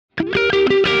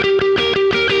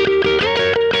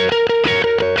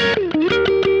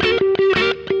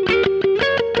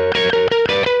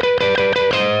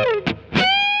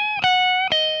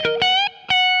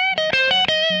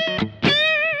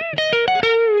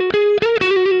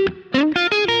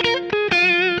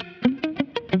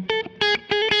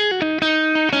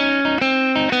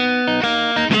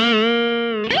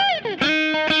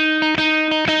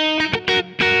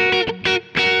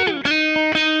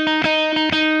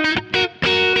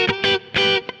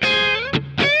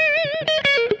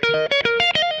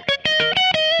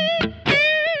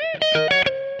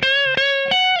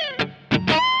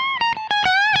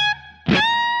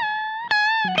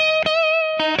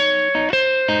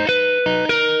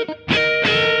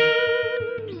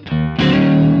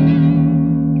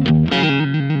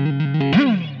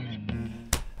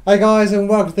Hey guys, and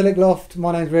welcome to the Loft.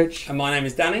 My name's Rich. And my name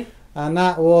is Danny. And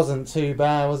that wasn't too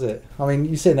bad, was it? I mean,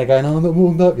 you're sitting there going, oh, I'm not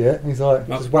warmed up yet. And he's like,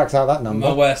 just whacks out that number.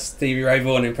 My worst Stevie Ray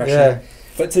Vaughan impression. Yeah.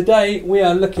 But today we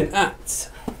are looking at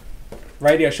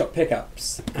Radioshop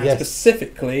Pickups, and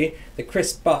specifically the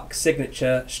Chris Buck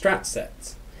signature Strat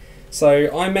set. So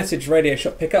I messaged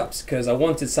Radioshop Pickups because I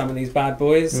wanted some of these bad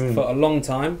boys for a long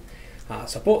time.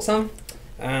 So I bought some,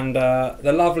 and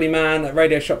the lovely man at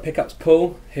Radioshop Pickups,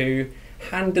 Paul, who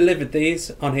hand delivered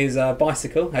these on his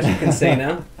bicycle, as you can see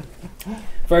now.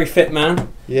 Very fit man.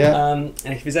 Yeah. And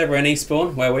if he's ever in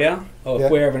Eastbourne, where we are, or if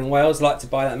we're ever in Wales, like to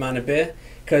buy that man a beer,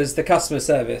 because the customer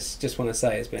service, just want to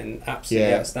say, has been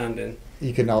absolutely outstanding.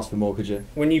 You couldn't ask for more, could you?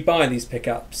 When you buy these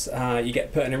pickups, you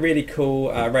get put in a really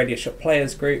cool Radioshop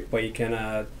players group where you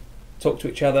can talk to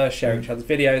each other, share each other's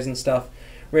videos and stuff.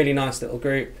 Really nice little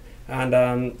group,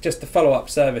 and just the follow-up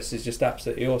service is just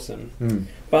absolutely awesome.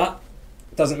 But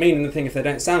doesn't mean anything if they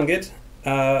don't sound good.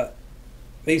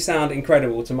 These sound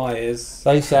incredible to my ears.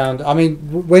 They sound, I mean,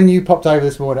 when you popped over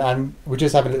this morning and we're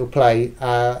just having a little play,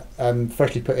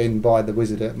 freshly put in by the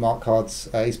wizard at Mark Card's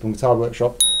Eastbourne Guitar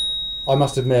Workshop, I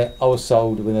must admit I was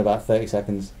sold within about 30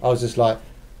 seconds. I was just like,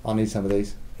 I need some of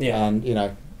these. Yeah. And you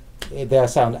know, they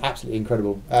sound absolutely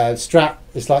incredible. Strat,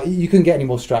 it's like, you couldn't get any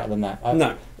more Strat than that.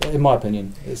 No. In my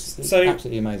opinion, it's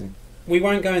absolutely amazing. We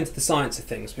won't go into the science of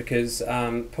things because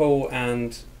Paul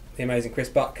and the amazing Chris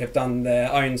Buck have done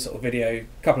their own sort of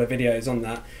couple of videos on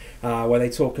that, where they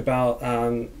talk about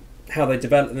how they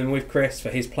developed them with Chris for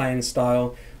his playing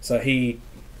style. So he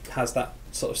has that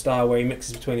sort of style where he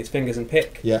mixes between his fingers and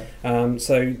pick. Yeah.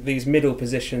 So these middle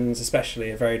positions especially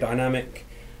are very dynamic.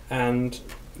 And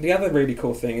the other really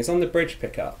cool thing is on the bridge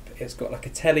pickup, it's got like a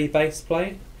tele base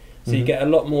plate. So you get a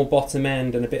lot more bottom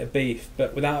end and a bit of beef,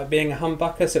 but without it being a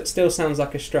humbucker, so it still sounds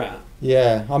like a Strat.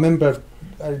 Yeah, I remember,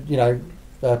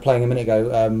 playing a minute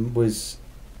ago, was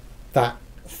that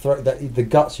the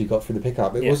guts you got for the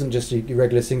pickup. It wasn't just your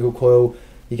regular single coil.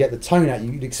 You get the tone out.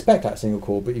 You'd expect that single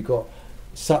coil, but you got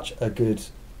such a good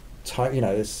tone. You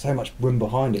know, there's so much room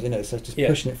behind it. You know, so just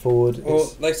pushing it forward. Well,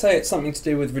 they say it's something to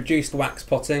do with reduced wax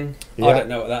potting. Yeah. I don't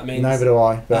know what that means. Neither do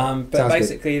I. But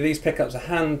basically, these pickups are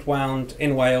hand wound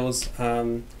in Wales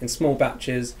in small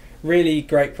batches. Really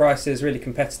great prices, really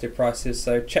competitive prices.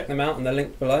 So check them out, and they're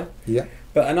linked below. Yeah.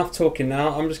 But enough talking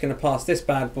now. I'm just going to pass this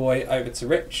bad boy over to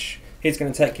Rich. He's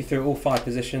going to take you through all 5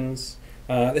 positions.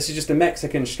 This is just a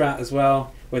Mexican Strat as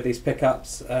well with these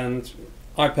pickups, and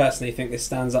I personally think this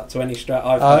stands up to any Strat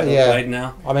I've played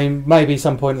now. I mean, maybe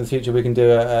some point in the future we can do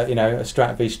a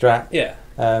Strat v Strat. Yeah.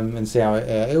 And see how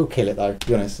it'll kill it though. To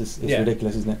be honest, it's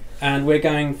ridiculous, isn't it? And we're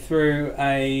going through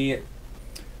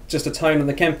just a tone on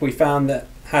the Kemper we found that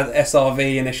had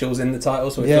SRV initials in the title,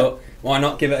 so we thought, why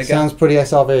not give it a go? Sounds pretty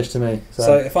SRV-ish to me.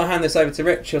 So if I hand this over to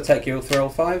Rich, he'll take you all through all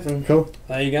 5, and cool.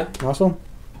 There you go. Nice one.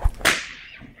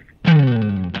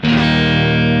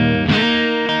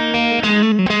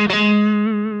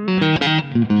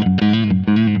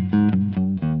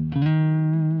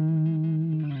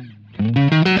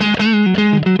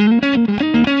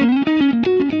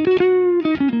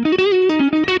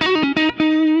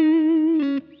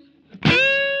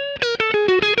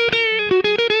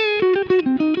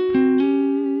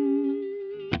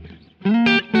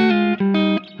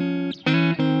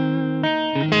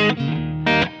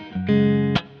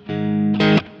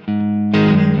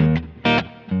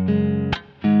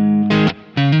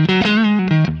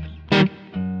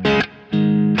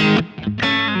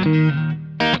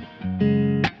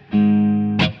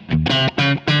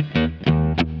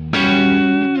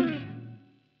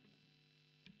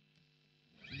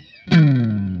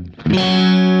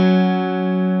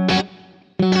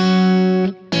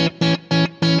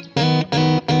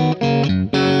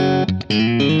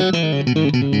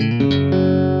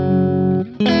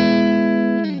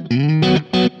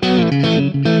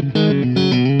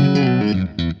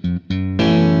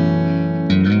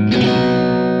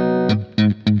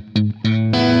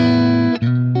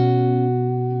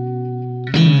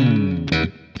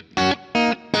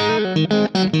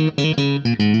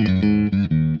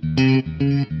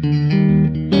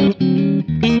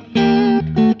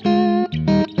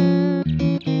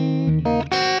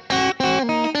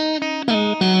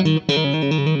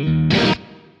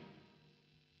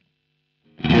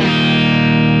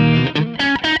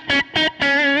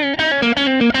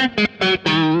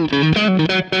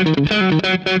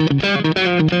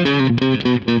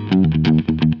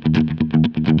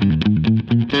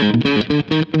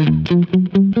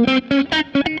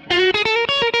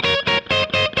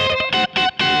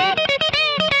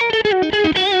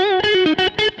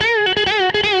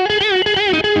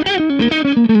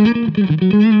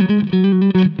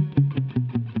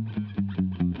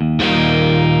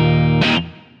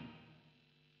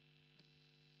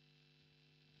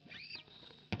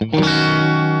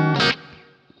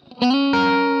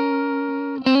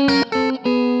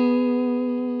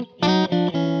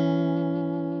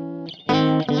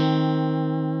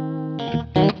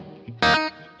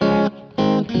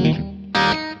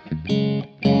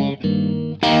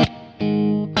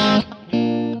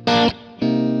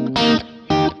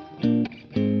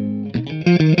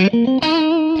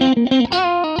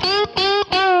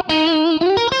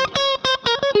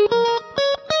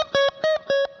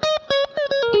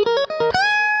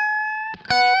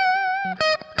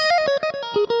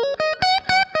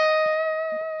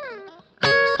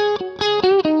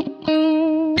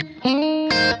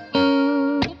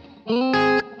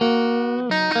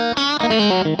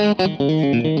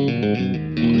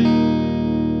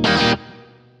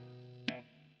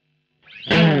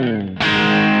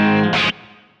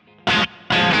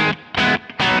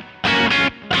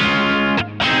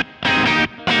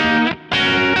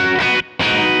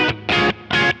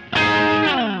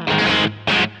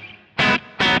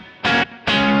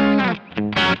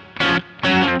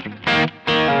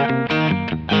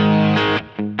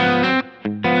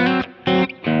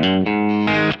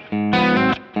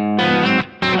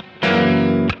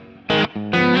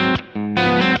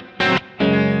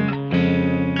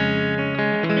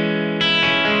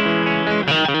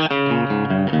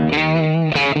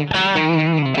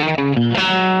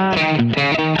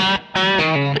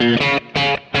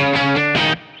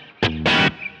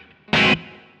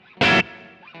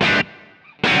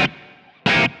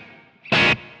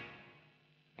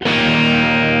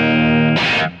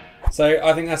 So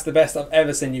I think that's the best I've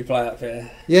ever seen you play up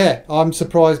here. Yeah, I'm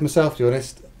surprised myself, to be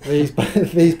honest. These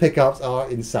these pickups are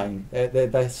insane.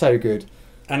 They're so good.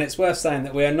 And it's worth saying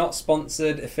that we are not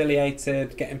sponsored,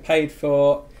 affiliated, getting paid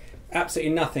for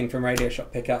absolutely nothing from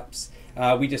Radioshop Pickups.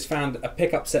 We just found a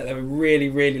pickup set that we really,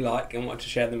 really like and want to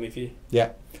share them with you.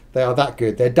 Yeah, they are that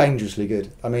good. They're dangerously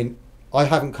good. I mean, I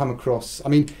haven't come across... I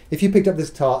mean, if you picked up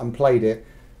this guitar and played it,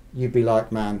 you'd be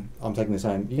like, man, I'm taking this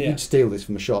home. You'd steal this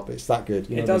from the shop. It's that good.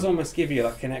 You know it does almost give you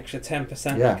like an extra 10%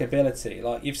 likability.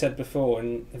 Like you've said before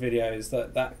in the videos,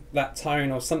 that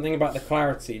tone or something about the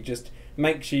clarity just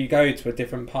makes you go to a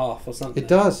different path or something. It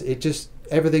does. It just,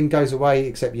 everything goes away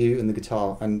except you and the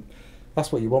guitar. And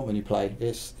that's what you want when you play.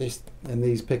 And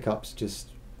these pickups just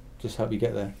help you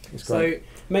get there. It's great. So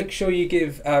make sure you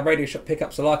give Radioshop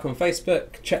Pickups a like on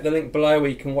Facebook. Check the link below where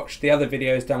you can watch the other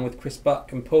videos done with Chris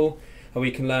Buck and Paul, where we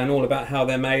can learn all about how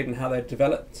they're made and how they're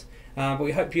developed. But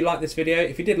we hope you like this video.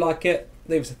 If you did like it,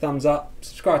 leave us a thumbs up,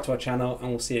 subscribe to our channel, and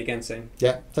we'll see you again soon.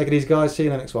 Yeah, take it easy guys, see you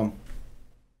in the next one.